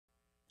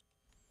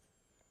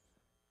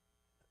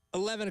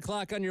11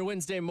 o'clock on your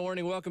Wednesday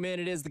morning. Welcome in.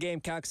 It is the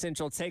Gamecock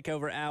Central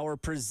Takeover Hour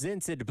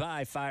presented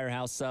by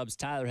Firehouse Subs.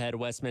 Tyler Head,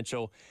 Wes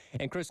Mitchell,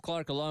 and Chris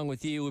Clark along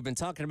with you. We've been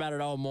talking about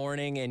it all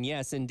morning, and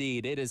yes,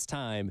 indeed, it is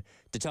time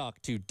to talk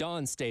to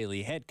Dawn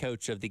Staley, head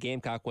coach of the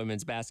Gamecock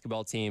women's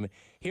basketball team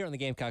here on the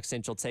Gamecock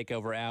Central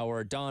Takeover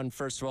Hour. Dawn,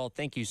 first of all,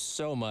 thank you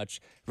so much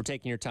for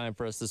taking your time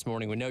for us this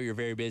morning. We know you're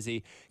very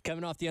busy.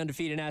 Coming off the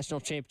undefeated national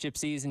championship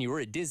season, you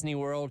were at Disney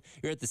World.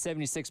 You're at the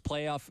 76ers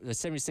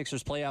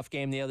playoff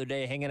game the other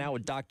day, hanging out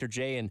with Dr.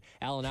 J and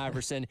Allen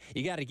Iverson.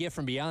 You got a gift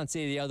from Beyonce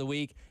the other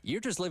week. You're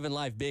just living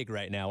life big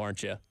right now,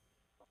 aren't you?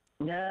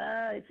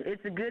 Yeah,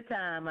 it's a good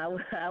time. I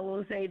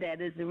will say that.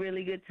 It's a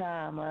really good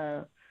time.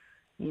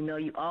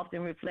 You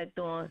often reflect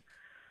on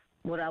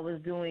what I was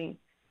doing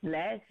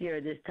last year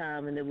at this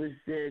time, and it was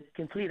the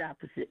complete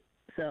opposite.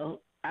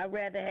 So I'd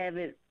rather have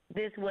it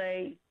this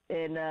way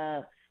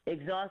and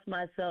exhaust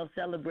myself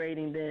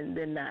celebrating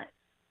than not.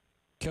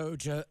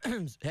 Coach, hey,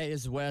 this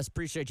is Wes.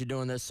 Appreciate you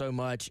doing this so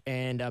much.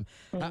 And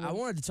I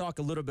wanted to talk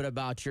a little bit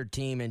about your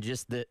team and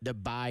just the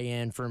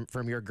buy-in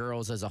from your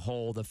girls as a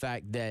whole. The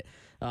fact that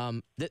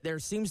that there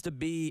seems to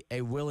be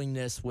a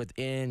willingness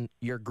within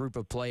your group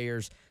of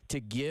players to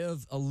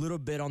give a little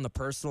bit on the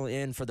personal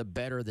end for the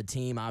better of the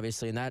team,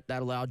 obviously. And that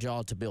allowed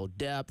y'all to build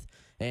depth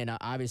and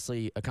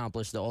obviously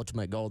accomplish the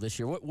ultimate goal this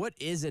year. What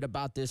is it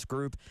about this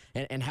group,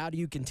 and how do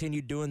you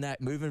continue doing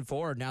that moving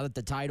forward now that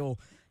the title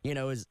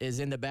is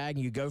in the bag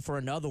and you go for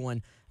another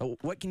one?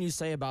 What can you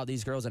say about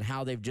these girls and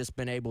how they've just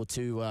been able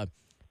to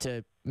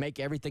make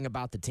everything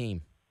about the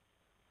team?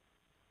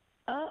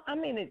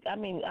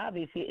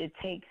 Obviously it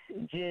takes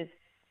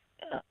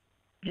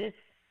just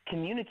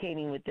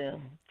communicating with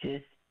them,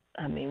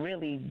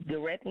 really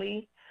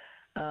directly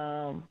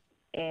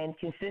and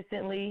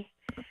consistently.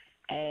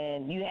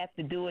 And you have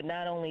to do it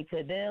not only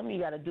to them, you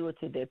got to do it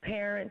to their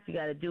parents, you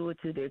got to do it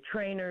to their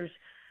trainers.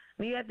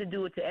 You have to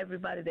do it to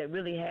everybody that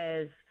really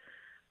has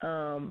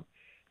or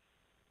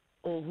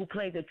who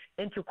plays an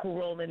integral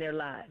role in their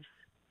lives.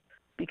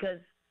 Because,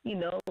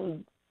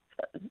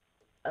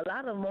 a lot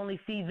of them only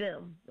see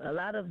them. A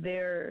lot of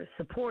their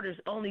supporters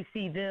only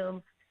see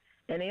them,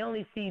 and they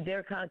only see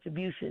their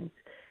contributions.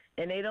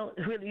 And they don't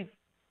really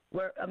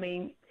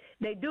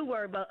they do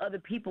worry about other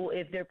people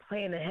if they're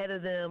playing ahead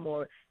of them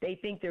or they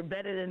think they're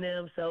better than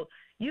them. So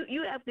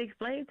you have to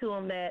explain to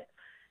them that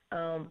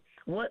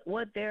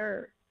what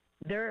their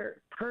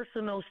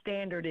personal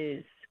standard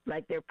is,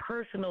 like their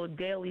personal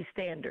daily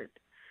standard.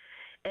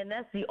 And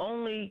that's the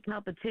only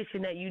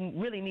competition that you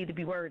really need to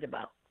be worried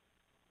about.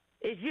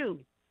 It's you.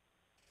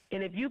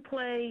 And if you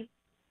play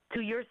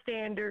to your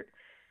standard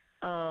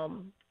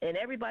and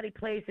everybody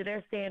plays to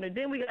their standard,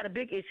 then we got a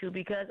big issue,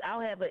 because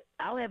I'll have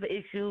an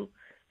issue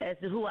as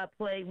to who I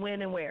play,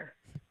 when, and where.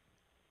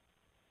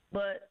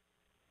 But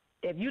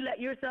if you let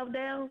yourself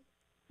down,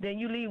 then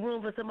you leave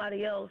room for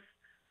somebody else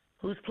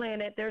who's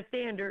playing at their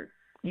standard.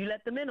 You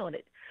let them in on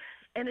it.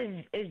 And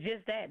it's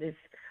just that.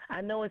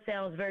 I know it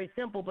sounds very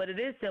simple, but it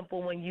is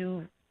simple when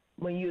you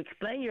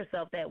explain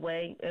yourself that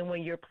way, and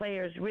when your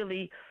players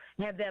really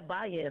have that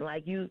buy-in.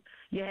 Like you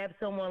have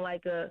someone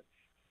like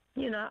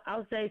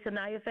I'll say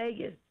Sanaya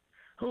Fagan,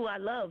 who I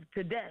love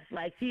to death.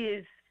 Like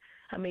she's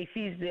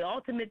the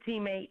ultimate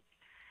teammate,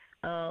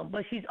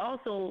 but she's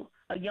also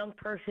a young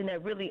person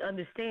that really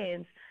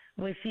understands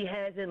when she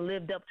hasn't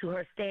lived up to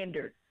her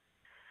standard.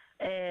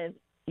 And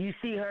you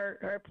see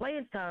her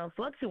playing time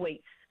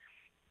fluctuates.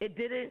 It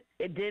didn't,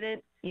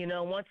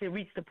 once it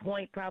reached the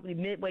point probably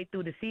midway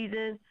through the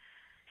season,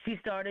 she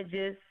started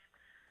just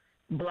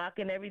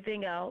blocking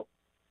everything out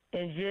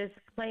and just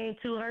playing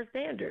to her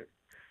standard.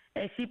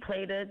 And she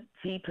played an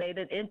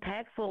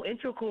impactful,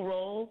 integral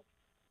role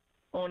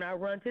on our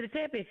run to the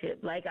championship.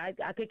 Like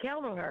I could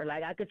count on her,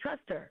 like I could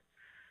trust her.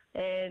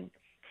 And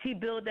she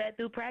built that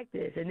through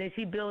practice, and then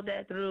she built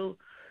that through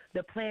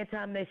the playing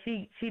time that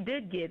she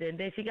did get, and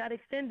then she got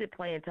extended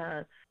playing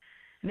time.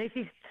 And then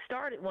she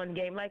started one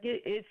game. Like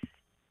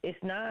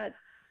it's not.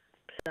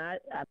 I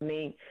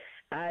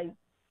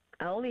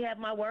only have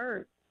my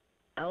word.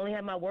 I only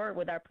have my word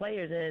with our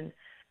players,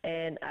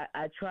 and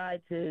I try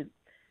to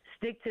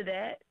stick to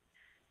that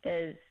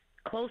as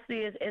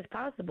closely as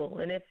possible.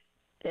 And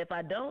if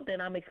I don't,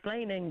 then I'm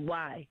explaining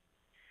why.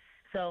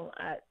 So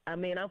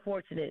I'm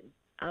fortunate.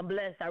 I'm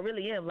blessed. I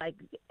really am. Like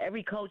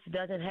every coach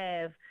doesn't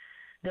have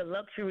the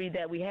luxury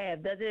that we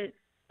have. Does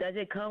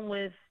it come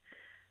with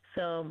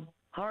some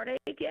heartache?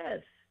 Yes.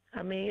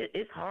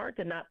 It's hard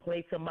to not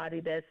play somebody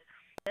that's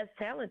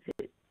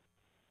talented,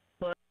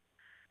 but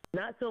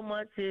not so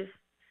much if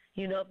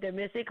they're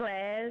missing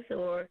class,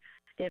 or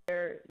if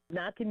they're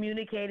not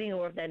communicating,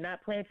 or if they're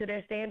not playing to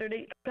their standard.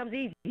 It comes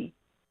easy,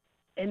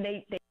 and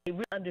they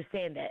really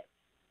understand that.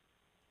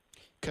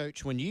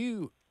 Coach, when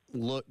you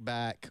look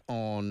back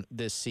on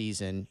this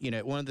season,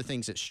 one of the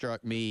things that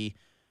struck me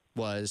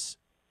was,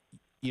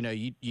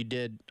 you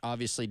did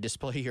obviously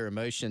display your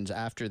emotions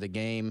after the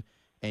game,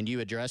 and you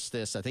addressed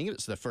this. I think it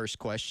was the first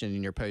question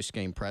in your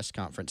post-game press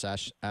conference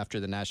after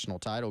the national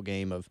title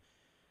game of,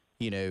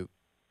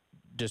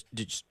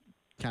 just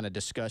kind of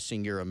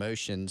discussing your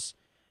emotions.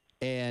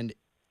 And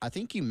I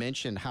think you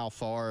mentioned how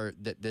far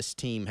that this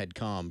team had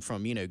come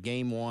from,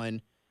 game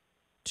one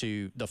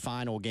to the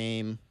final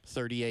game,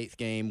 38th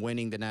game,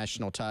 winning the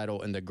national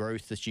title, and the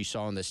growth that you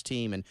saw in this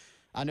team. And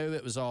I know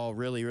it was all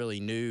really, really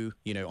new,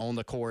 on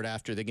the court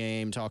after the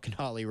game, talking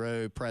Holly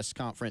Rowe, press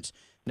conference.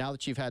 Now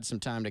that you've had some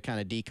time to kind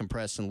of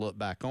decompress and look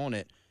back on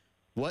it,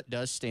 what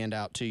does stand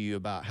out to you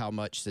about how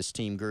much this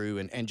team grew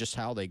and just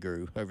how they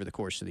grew over the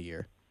course of the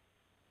year?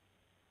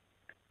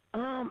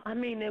 I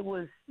mean, it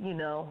was,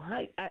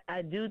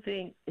 I do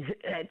think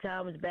at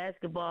times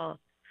basketball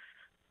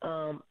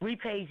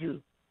repays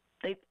you.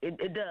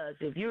 It does.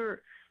 If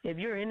you're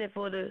in it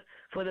for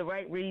the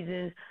right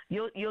reasons,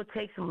 you'll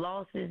take some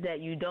losses that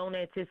you don't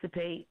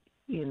anticipate,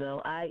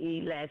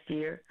 i.e. last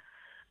year,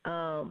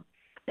 and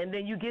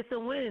then you get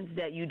some wins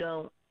that you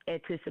don't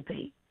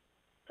anticipate.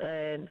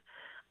 And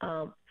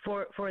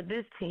for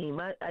this team,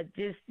 I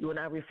just, when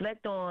I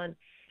reflect on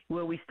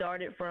where we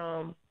started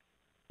from,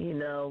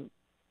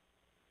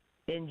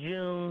 in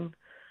June,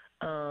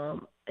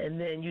 and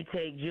then you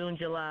take June,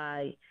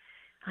 July.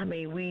 I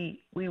mean,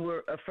 we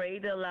were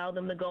afraid to allow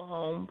them to go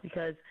home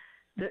because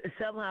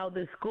somehow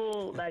the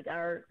school, like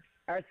our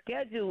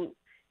schedule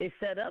is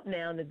set up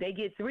now that they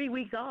get 3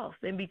 weeks off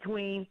in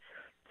between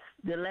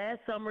the last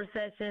summer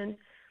session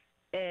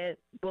and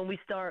when we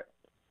start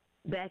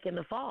back in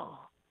the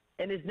fall.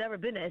 And it's never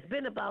been that. It's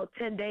been about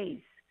 10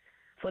 days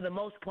for the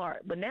most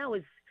part, but now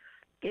it's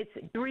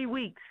 3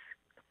 weeks.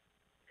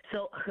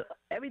 So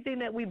everything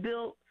that we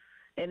built,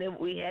 and then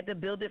we had to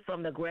build it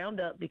from the ground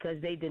up because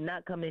they did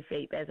not come in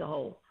shape as a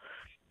whole.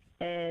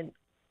 And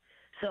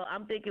so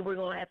I'm thinking we're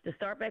going to have to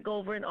start back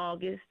over in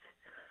August.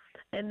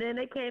 And then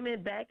they came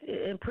in back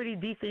in pretty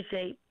decent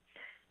shape.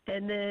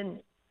 And then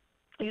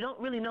you don't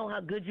really know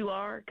how good you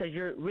are because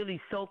you're really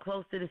so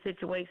close to the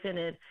situation.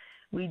 And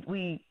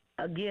we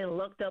again,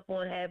 lucked up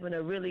on having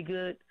a really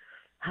good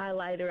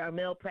highlighter, our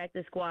male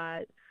practice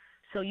squad.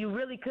 So you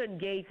really couldn't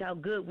gauge how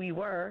good we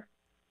were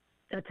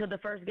until the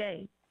first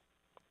game.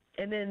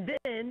 And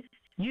then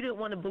you didn't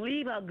want to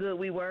believe how good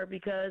we were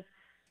because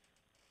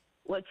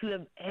what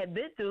you had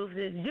been through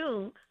since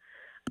June.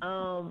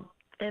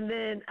 And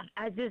then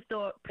I just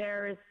thought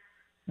Paris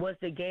was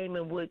the game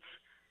in which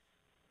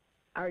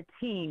our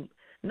team,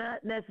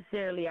 not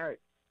necessarily our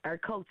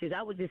coaches,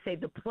 I would just say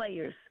the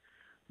players,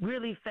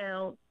 really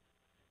found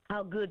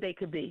how good they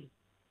could be.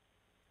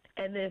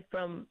 And then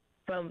from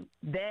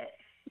that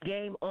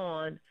game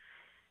on,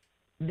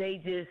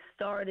 they just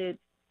started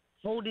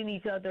holding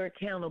each other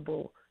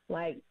accountable.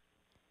 Like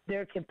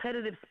their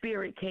competitive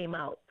spirit came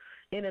out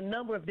in a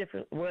number of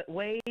different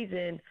ways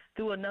and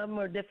through a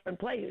number of different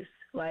players.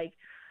 Like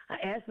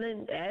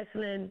Ashlyn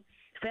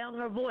found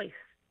her voice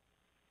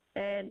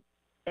and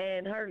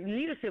her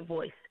leadership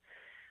voice,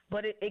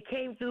 but it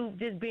came through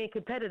just being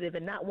competitive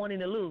and not wanting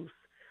to lose.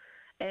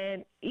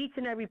 And each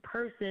and every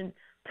person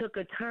took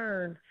a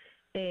turn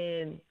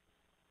in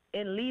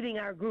leading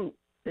our group.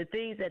 The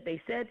things that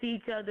they said to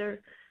each other,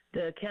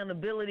 the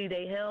accountability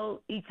they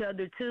held each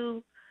other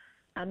to.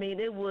 I mean,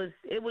 it was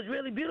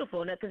really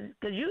beautiful. Because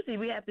usually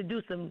we have to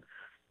do some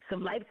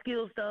life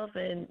skill stuff,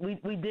 and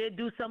we did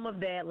do some of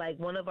that. Like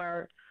one of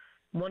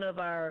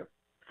our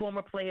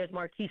former players,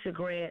 Markeisha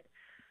Grant,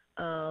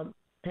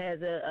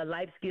 has a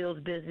life skills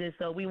business,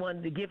 so we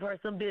wanted to give her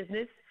some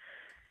business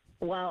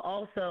while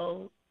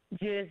also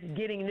just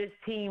getting this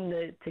team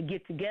to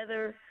get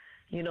together,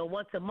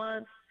 once a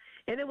month.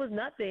 And it was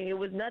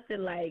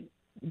nothing like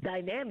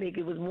dynamic.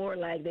 It was more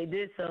like they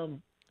did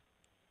some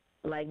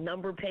like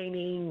number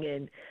painting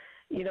and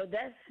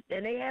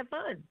and they had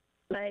fun.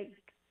 Like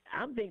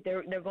I think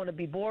they're going to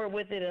be bored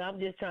with it, and I'm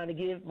just trying to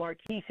give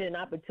Markeisha an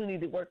opportunity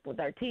to work with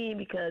our team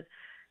because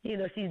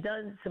she's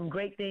done some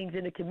great things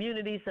in the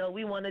community, so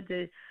we wanted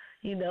to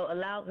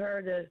allow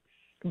her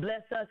to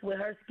bless us with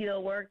her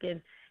skill work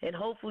and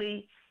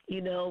hopefully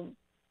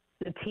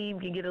the team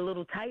can get a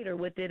little tighter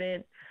with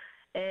it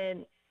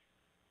and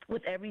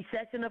with every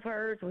session of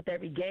hers, with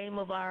every game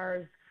of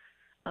ours,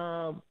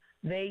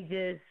 they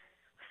just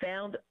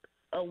found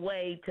a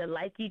way to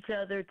like each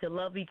other, to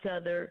love each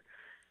other,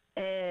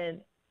 and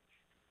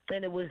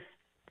it was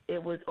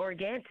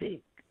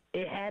organic.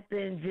 It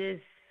happened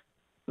just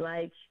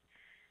like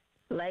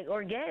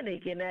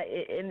organic,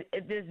 and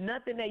there's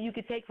nothing that you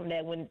could take from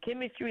that. When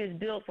chemistry is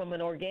built from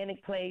an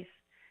organic place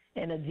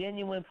and a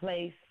genuine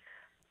place,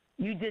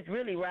 you just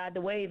really ride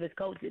the wave as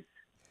coaches.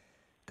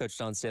 Coach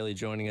Don Staley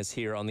joining us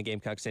here on the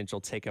Gamecock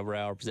Central Takeover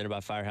Hour presented by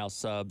Firehouse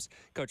Subs.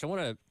 Coach, I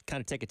want to kind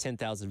of take a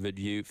 10,000-foot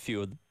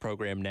view of the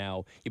program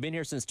now. You've been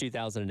here since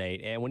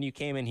 2008, and when you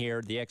came in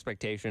here, the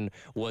expectation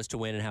was to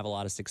win and have a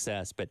lot of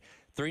success. But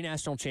 3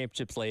 national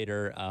championships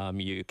later,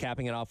 you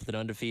capping it off with an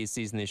undefeated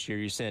season this year.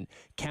 You sent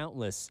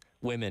countless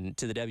women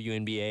to the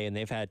WNBA, and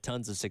they've had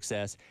tons of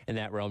success in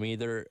that realm.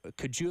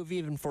 Could you have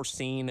even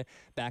foreseen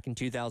back in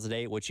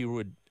 2008 what you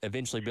would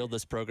eventually build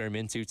this program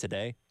into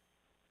today?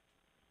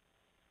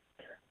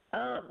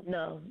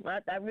 No,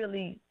 I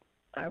really,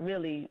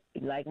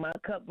 like my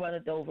cup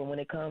runneth over when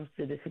it comes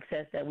to the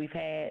success that we've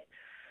had.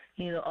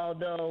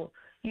 Although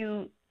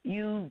you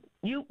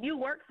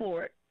work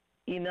for it,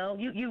 You know,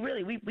 you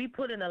really we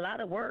put in a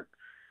lot of work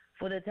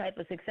for the type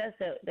of success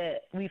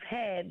that we've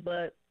had,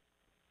 but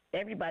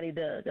everybody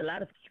does. A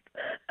lot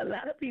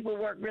of people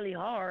work really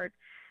hard,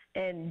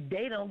 and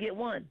they don't get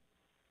one.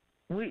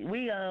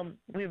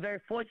 We're very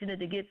fortunate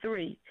to get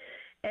three,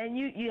 and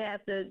you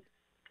have to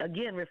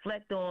again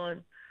reflect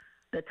on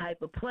the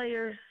type of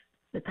players,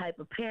 the type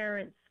of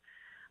parents,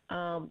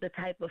 the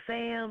type of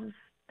fams,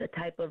 the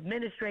type of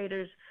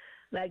administrators.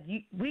 Like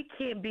we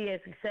can't be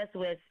as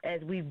successful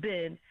as we've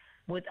been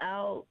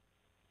without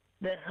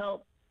the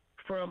help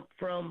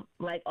from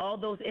like all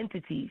those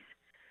entities,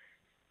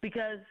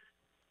 because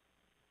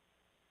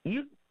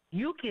you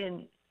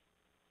can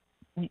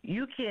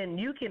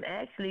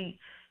actually,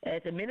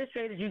 as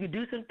administrators, you can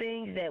do some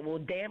things that will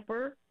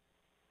damper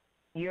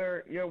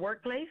your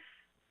workplace,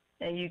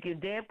 and you can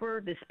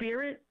damper the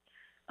spirit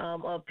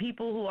of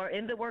people who are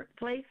in the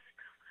workplace.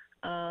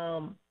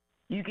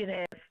 You can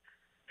have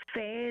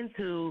fans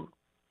who,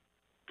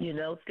 you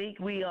know, think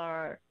we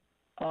are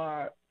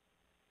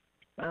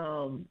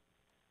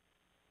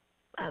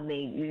I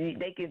mean,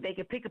 they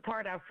can pick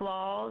apart our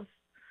flaws.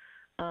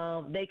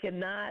 They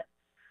cannot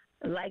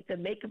like the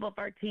makeup of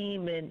our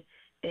team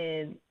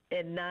and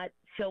not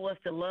show us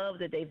the love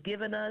that they've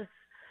given us.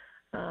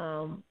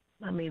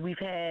 I mean, we've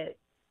had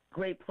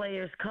great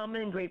players come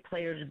and great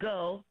players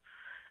go,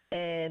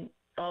 and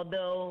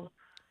although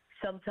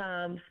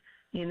sometimes,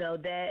 you know,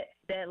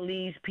 that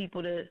leaves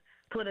people to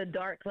put a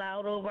dark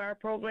cloud over our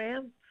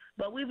program,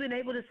 but we've been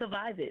able to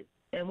survive it,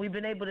 and we've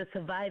been able to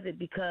survive it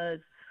because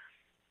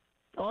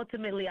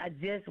ultimately I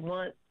just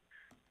want,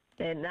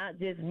 and not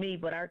just me,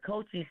 but our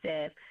coaching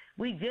staff,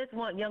 we just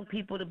want young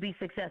people to be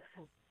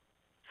successful.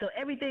 So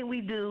everything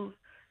we do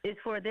is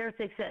for their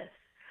success.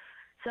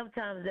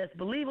 Sometimes that's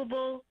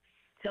believable,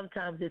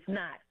 sometimes it's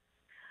not.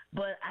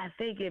 But I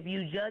think if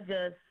you judge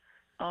us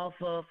off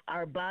of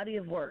our body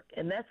of work,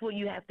 and that's what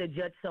you have to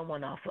judge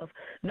someone off of,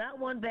 not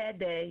one bad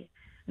day,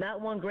 not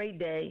one great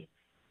day,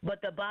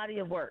 but the body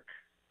of work.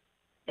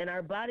 And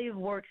our body of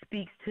work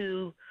speaks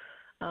to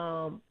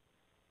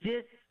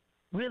just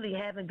really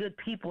having good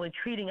people and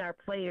treating our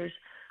players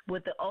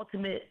with the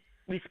ultimate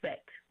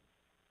respect.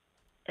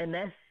 And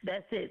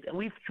that's it.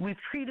 We've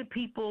treated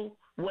people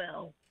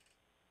well.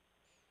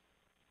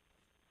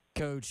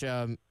 Coach,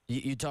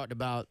 you talked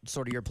about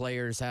sort of your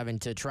players having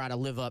to try to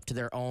live up to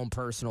their own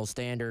personal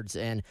standards,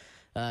 and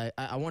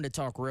I wanted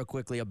to talk real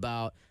quickly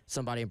about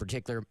somebody in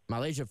particular,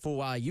 Malaysia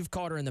Fulwai. You've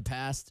called her in the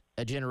past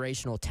a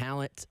generational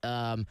talent.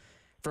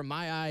 From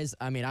my eyes,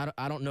 I mean,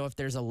 I don't know if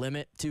there's a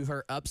limit to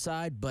her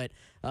upside, but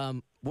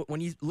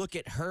when you look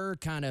at her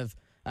kind of,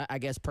 I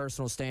guess,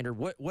 personal standard,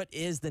 what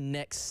is the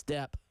next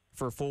step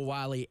for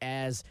Fulwai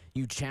as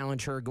you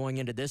challenge her going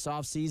into this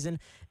offseason?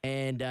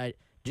 And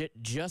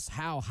just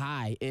how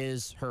high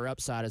is her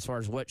upside as far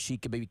as what she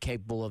could be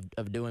capable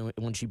of doing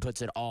when she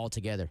puts it all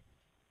together?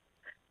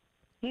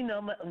 You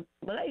know,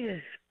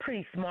 Malaysia's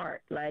pretty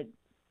smart, like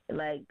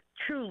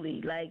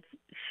truly. Like,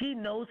 she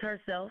knows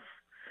herself.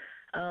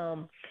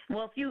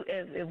 Well,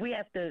 if we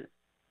have to,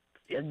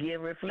 again,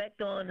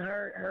 reflect on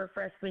her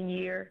freshman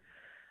year,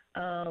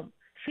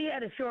 she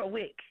had a short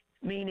wick,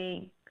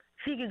 meaning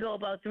she could go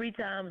about 3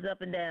 times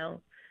up and down,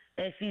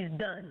 and she's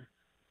done.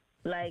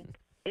 Like,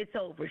 it's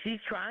over. She's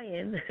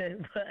trying,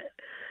 but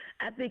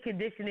I think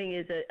conditioning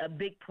is a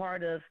big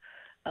part of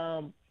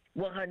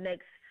what her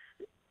next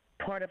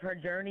part of her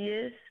journey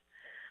is.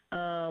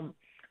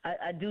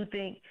 I do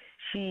think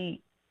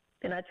she,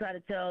 and I try to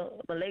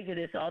tell Malaysia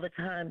this all the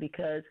time,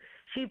 because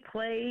she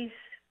plays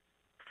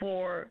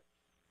for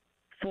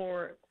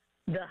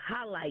the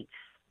highlights,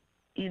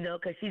 you know,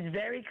 because she's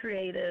very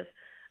creative.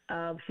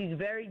 She's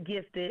very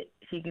gifted.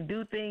 She can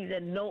do things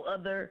that no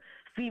other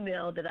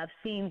female that I've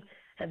seen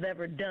have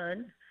ever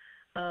done,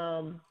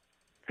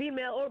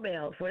 female or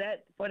male, for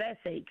that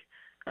sake.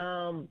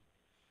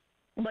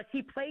 But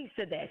she plays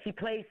to that. She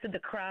plays to the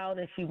crowd,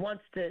 and she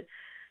wants to,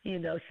 you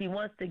know,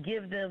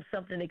 give them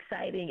something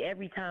exciting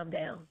every time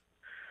down.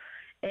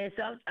 And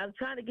so I'm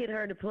trying to get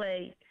her to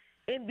play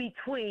in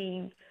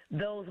between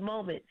those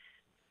moments,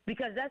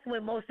 because that's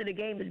when most of the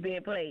game is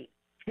being played.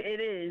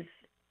 It is.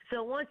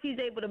 So once she's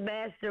able to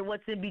master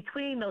what's in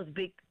between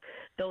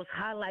those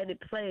highlighted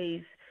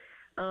plays,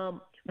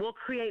 we'll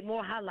create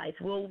more highlights.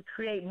 We'll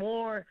create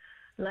more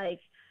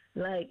like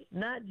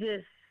not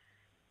just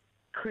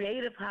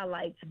creative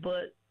highlights,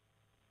 but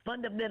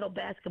fundamental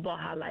basketball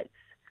highlights.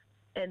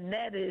 And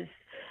that is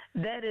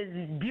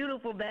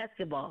beautiful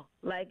basketball.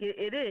 Like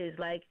it is.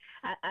 Like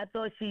I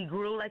thought she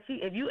grew. Like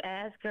if you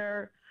ask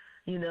her,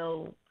 you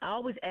know, I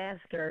always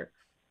ask her,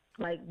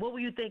 like, what were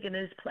you thinking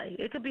in this play?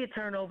 It could be a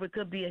turnover, it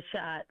could be a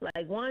shot.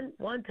 Like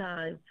one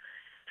time,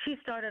 she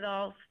started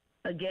off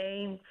a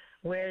game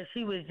where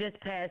she was just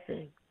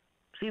passing.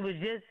 She was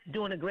just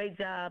doing a great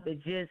job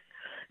at just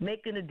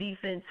making the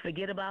defense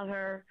forget about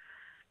her.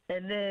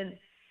 And then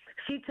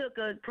she took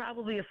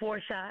probably a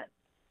 4-shot,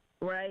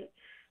 right?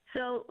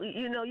 So,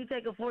 you know, you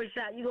take a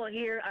 4-shot, you're going to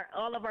hear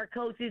all of our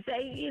coaches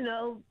say, you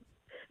know,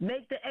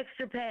 make the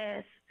extra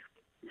pass.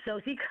 So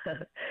she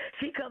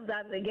comes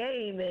out of the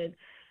game, and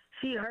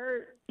she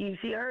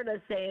heard us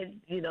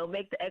saying,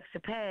 make the extra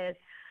pass.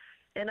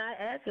 And I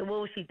asked her,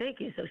 what was she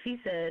thinking? So she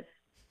says,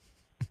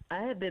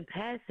 I had been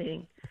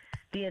passing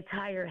the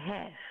entire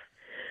half.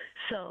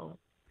 So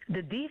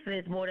the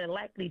defense more than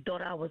likely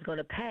thought I was going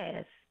to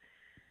pass.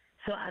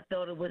 So I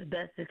thought it was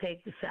best to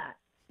take the shot.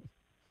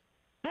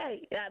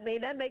 Hey, I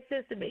mean, that makes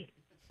sense to me.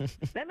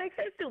 That makes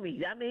sense to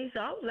me. I mean, so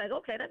I was like,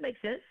 okay, that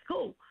makes sense.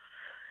 Cool.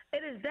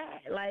 It is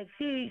that. Like,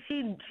 she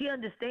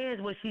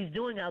understands what she's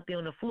doing out there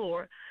on the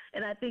floor.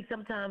 And I think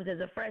sometimes as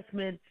a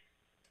freshman,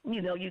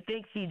 you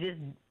think she just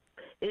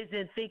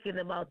isn't thinking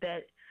about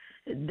that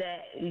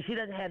she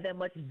doesn't have that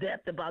much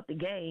depth about the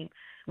game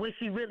when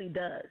she really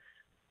does.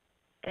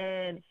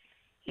 And,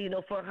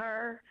 for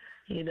her,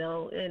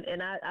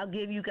 and I'll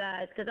give you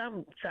guys, because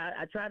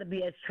I try to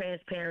be as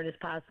transparent as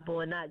possible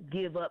and not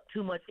give up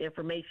too much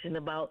information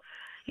about,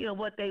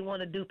 what they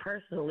want to do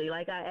personally.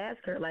 Like, I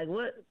asked her, like,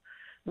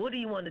 what do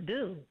you want to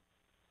do?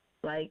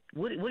 Like,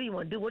 what do you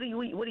want to do? What are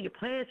your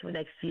plans for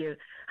next year?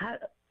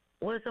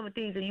 What are some of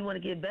the things that you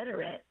want to get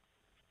better at?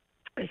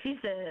 And she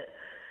said,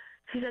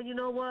 you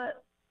know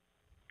what?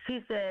 She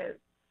said,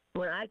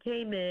 when I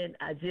came in,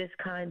 I just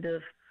kind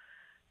of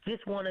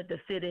just wanted to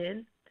fit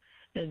in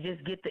and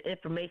just get the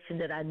information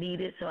that I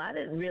needed. So I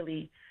didn't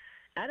really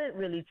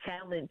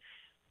challenge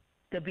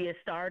to be a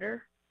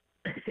starter.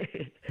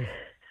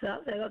 So I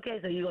was like, okay,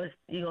 so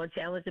you gonna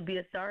challenge to be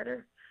a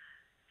starter?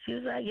 She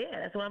was like,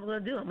 yeah, that's what I'm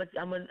gonna do.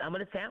 I'm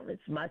gonna challenge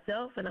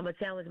myself and I'm gonna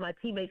challenge my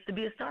teammates to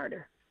be a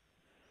starter.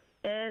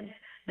 And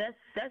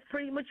that's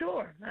pretty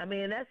mature. I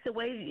mean, that's the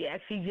way you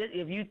actually just,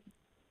 if you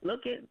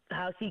look at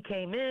how she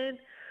came in,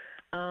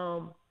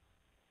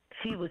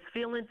 she was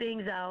feeling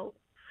things out,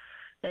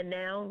 and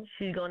now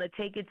she's going to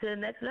take it to the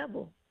next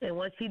level. And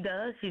once she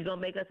does, she's going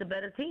to make us a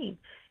better team.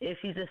 If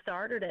she's a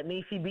starter, that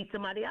means she beat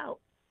somebody out.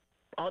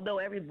 Although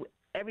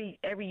every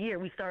year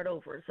we start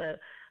over. So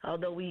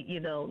although we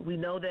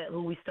know that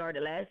who we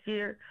started last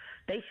year,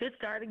 they should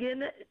start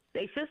again.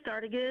 They should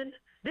start again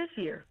this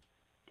year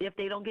if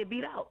they don't get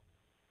beat out.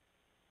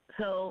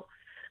 So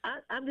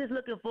I'm just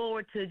looking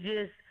forward to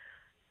just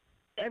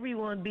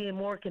everyone being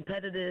more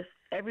competitive,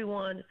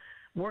 everyone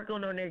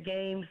working on their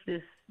games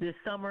this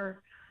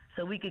summer,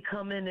 so we could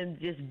come in and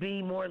just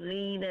be more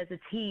lean as a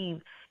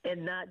team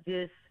and not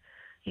just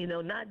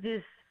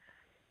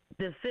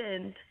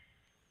defend.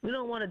 We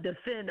don't want to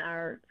defend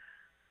our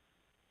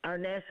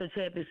national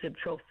championship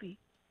trophy.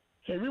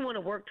 Okay, we want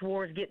to work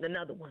towards getting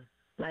another one.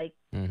 Like,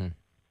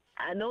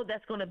 I know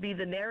that's going to be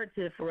the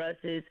narrative for us,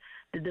 is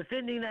the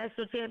defending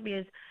national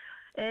champions,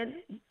 and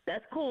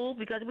that's cool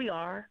because we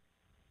are,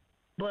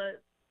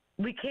 but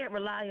we can't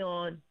rely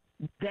on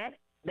that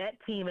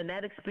team and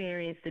that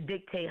experience to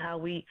dictate how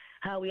we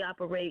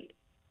operate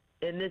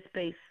in this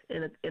space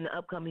in the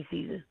upcoming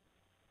season.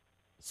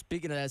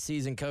 Speaking of that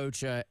season,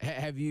 Coach,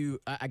 have you,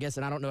 I guess,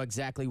 and I don't know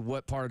exactly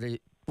what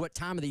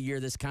time of the year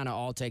this kind of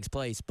all takes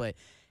place, but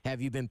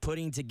have you been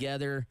putting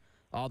together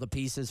all the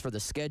pieces for the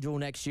schedule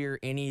next year?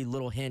 Any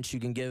little hints you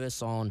can give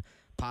us on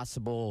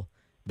possible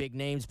big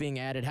names being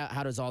added?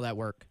 How does all that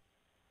work?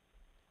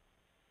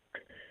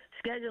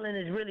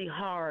 Scheduling is really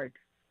hard.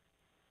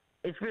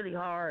 It's really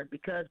hard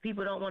because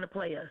people don't want to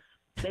play us.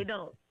 They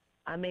don't.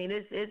 I mean,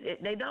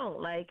 they don't.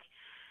 Like,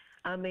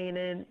 I mean,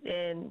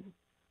 and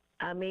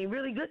I mean,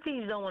 really good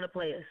teams don't want to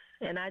play us.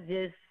 And I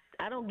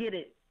don't get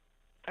it.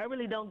 I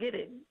really don't get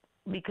it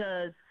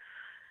because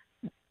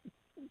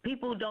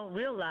people don't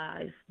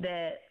realize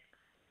that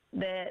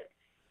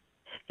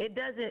it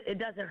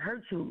doesn't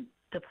hurt you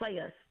to play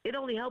us. It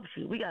only helps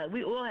you.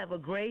 We all have a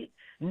great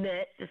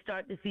net to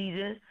start the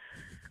season.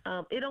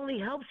 It only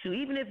helps you.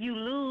 Even if you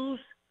lose,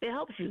 it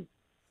helps you.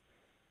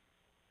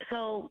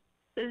 So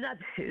it's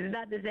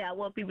not to say I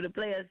want people to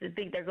play us and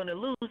think they're going to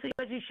lose,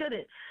 because you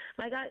shouldn't.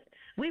 Like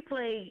we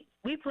play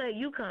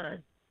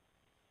UConn.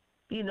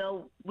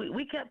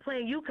 We kept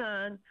playing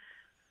UConn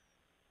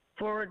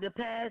for the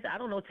past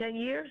 10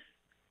 years.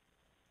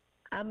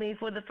 I mean,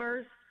 for the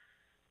first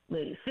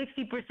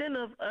 60%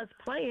 of us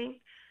playing,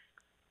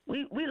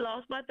 we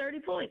lost by 30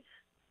 points.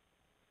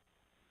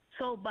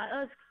 So by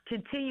us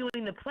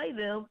continuing to play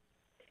them,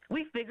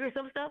 we figure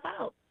some stuff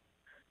out.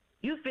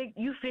 You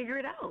figure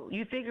it out.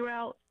 You figure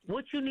out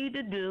what you need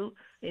to do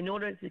in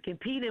order to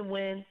compete and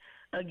win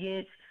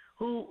against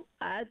who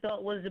I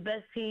thought was the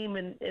best team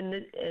in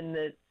this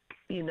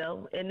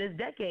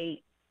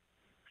decade.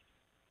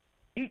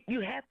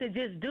 You have to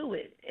just do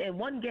it. And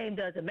one game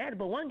doesn't matter,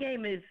 but one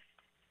game is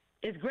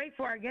great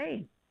for our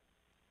game.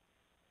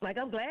 Like,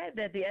 I'm glad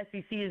that the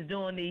SEC is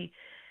doing the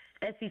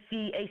SEC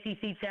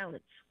ACC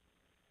challenge.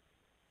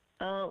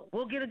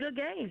 We'll get a good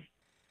game.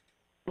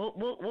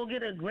 We'll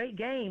get a great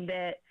game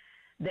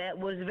that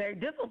was very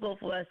difficult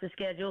for us to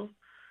schedule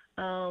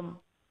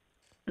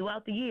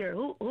throughout the year.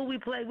 Who we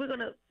play? We're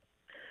gonna.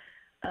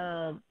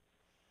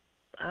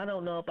 I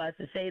don't know if I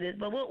should say this,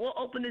 but we'll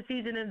open the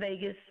season in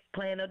Vegas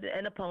playing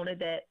an opponent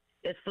that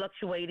is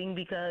fluctuating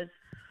because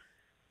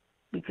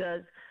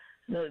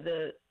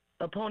the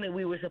opponent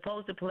we were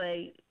supposed to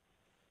play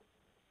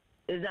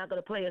is not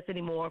going to play us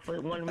anymore for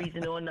one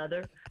reason or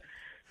another.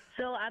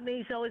 So I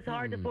mean, so it's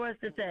hard for us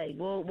to say.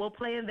 We'll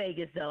play in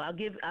Vegas though. I'll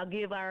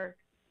give our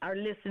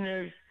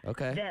listeners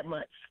that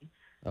much.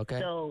 Okay.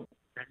 So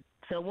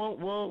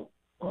we'll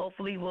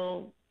hopefully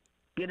we'll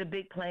get a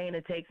big plane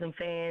and take some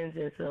fans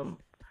and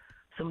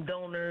some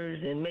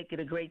donors and make it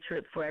a great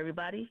trip for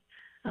everybody.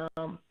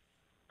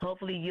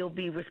 Hopefully you'll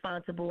be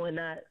responsible and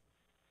not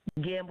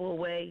gamble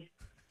away,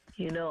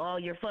 all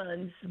your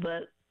funds.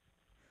 But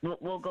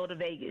we'll go to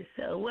Vegas.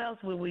 So where else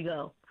will we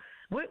go?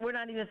 We're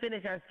not even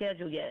finished our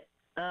schedule yet.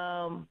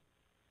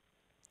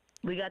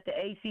 We got the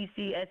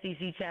ACC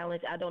SEC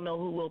challenge. I don't know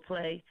who will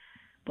play,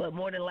 but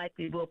more than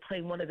likely we'll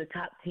play one of the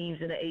top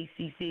teams in the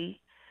ACC.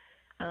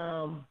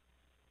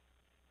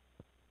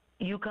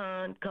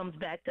 UConn comes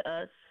back to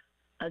us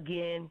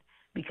again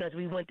because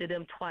we went to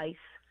them twice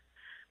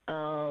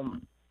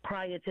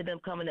prior to them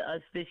coming to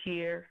us this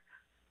year.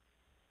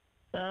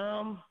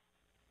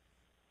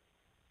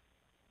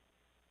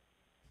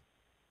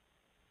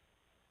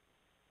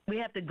 We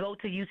have to go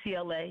to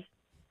UCLA,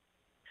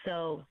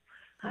 so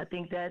I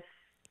think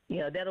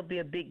that'll be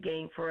a big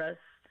game for us.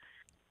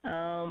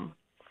 I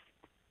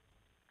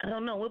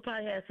don't know. We'll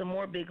probably have some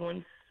more big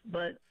ones,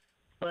 but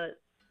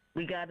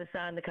we got to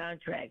sign the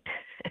contract.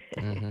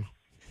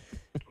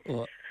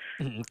 Well,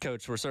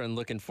 Coach, we're certainly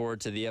looking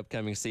forward to the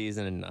upcoming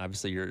season, and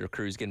obviously your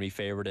crew's going to be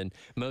favored in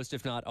most,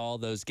 if not all,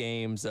 those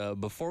games.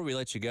 Before we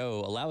let you go,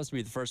 allow us to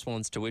be the first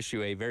ones to wish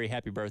you a very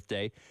happy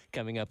birthday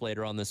coming up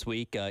later on this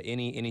week.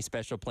 Any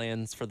special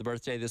plans for the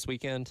birthday this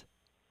weekend?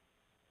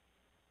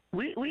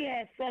 We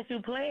had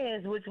special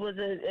plans, which was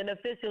an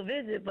official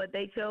visit, but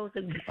they chose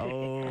to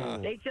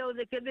they chose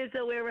to commit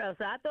somewhere else.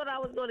 So I thought I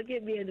was going to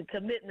get me a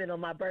commitment on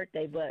my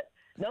birthday, but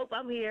nope,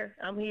 I'm here.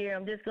 I'm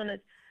just gonna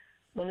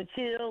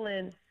chill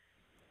and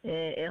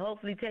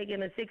hopefully take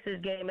in a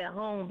Sixers game at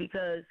home,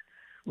 because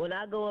when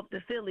I go up to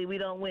Philly, we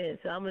don't win.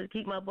 So I'm gonna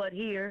keep my butt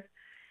here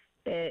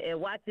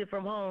and watch it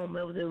from home.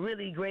 It was a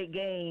really great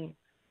game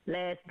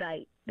last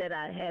night that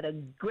I had a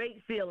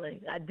great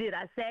feeling. I did.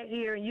 I sat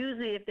here, and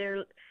usually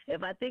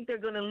if I think they're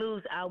going to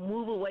lose, I'll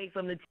move away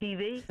from the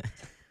TV.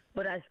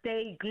 But I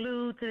stayed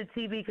glued to the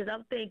TV because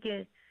I'm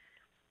thinking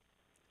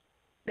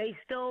they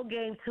stole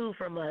game 2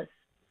 from us.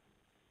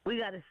 We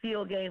got to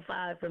steal game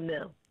 5 from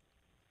them.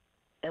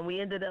 And we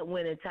ended up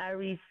winning.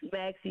 Tyrese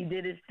Maxey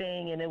did his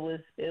thing, and it was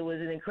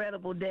an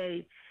incredible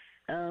day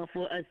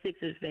for us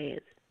Sixers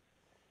fans.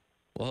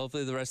 Well,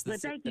 hopefully the rest of the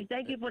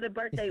Thank you for the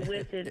birthday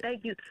wishes.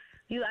 Thank you.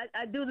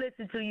 I do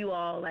listen to you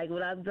all, like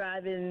when I'm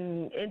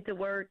driving into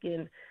work,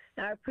 and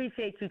I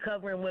appreciate you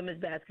covering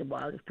women's basketball.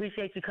 I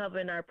appreciate you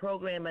covering our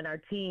program and our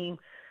team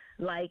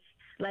like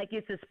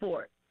it's a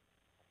sport.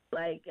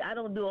 Like, I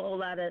don't do a whole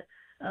lot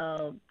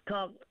of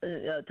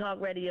talk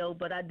radio,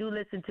 but I do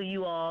listen to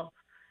you all,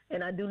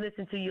 and I do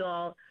listen to you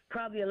all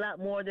probably a lot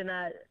more than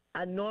I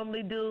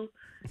normally do,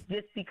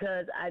 just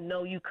because I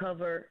know you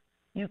cover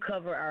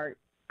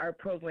our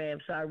program,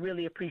 so I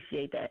really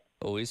appreciate that.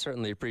 Well, we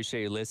certainly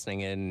appreciate you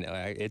listening, and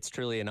it's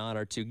truly an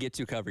honor to get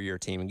to cover your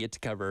team and get to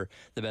cover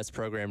the best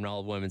program in all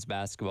of women's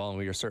basketball, and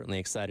we are certainly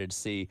excited to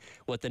see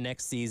what the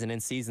next season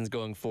and seasons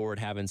going forward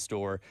have in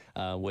store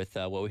with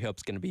what we hope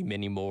is going to be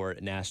many more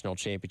national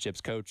championships.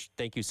 Coach,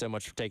 thank you so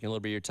much for taking a little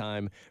bit of your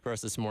time for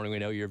us this morning. We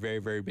know you're very,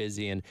 very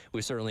busy, and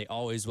we certainly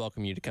always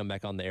welcome you to come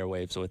back on the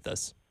airwaves with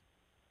us.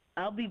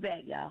 I'll be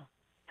back, y'all.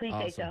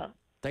 Appreciate y'all.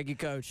 Thank you,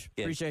 Coach.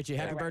 Yeah. Appreciate you.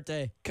 Happy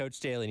birthday. Coach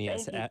Staley, and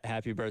yes,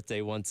 happy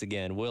birthday once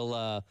again.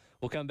 We'll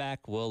come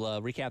back.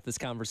 We'll recap this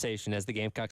conversation as the Gamecocks